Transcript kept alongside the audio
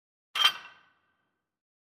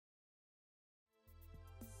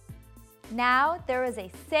Now, there is a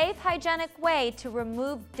safe, hygienic way to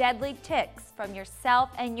remove deadly ticks from yourself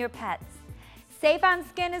and your pets. Safe on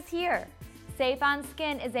Skin is here. Safe on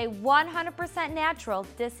Skin is a 100% natural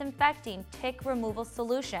disinfecting tick removal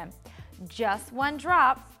solution. Just one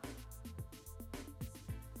drop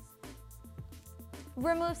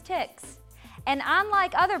removes ticks. And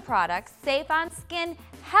unlike other products, Safe on Skin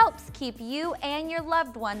helps keep you and your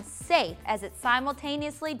loved ones safe as it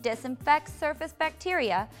simultaneously disinfects surface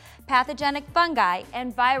bacteria, pathogenic fungi,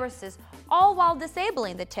 and viruses, all while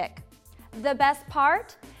disabling the tick. The best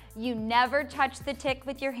part? You never touch the tick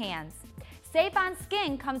with your hands. Safe on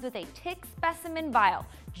Skin comes with a tick specimen vial,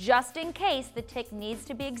 just in case the tick needs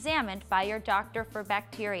to be examined by your doctor for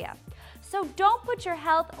bacteria. So don't put your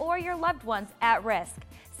health or your loved ones at risk.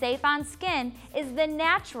 Safe on Skin is the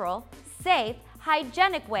natural, safe,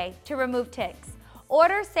 hygienic way to remove ticks.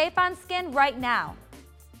 Order Safe on Skin right now.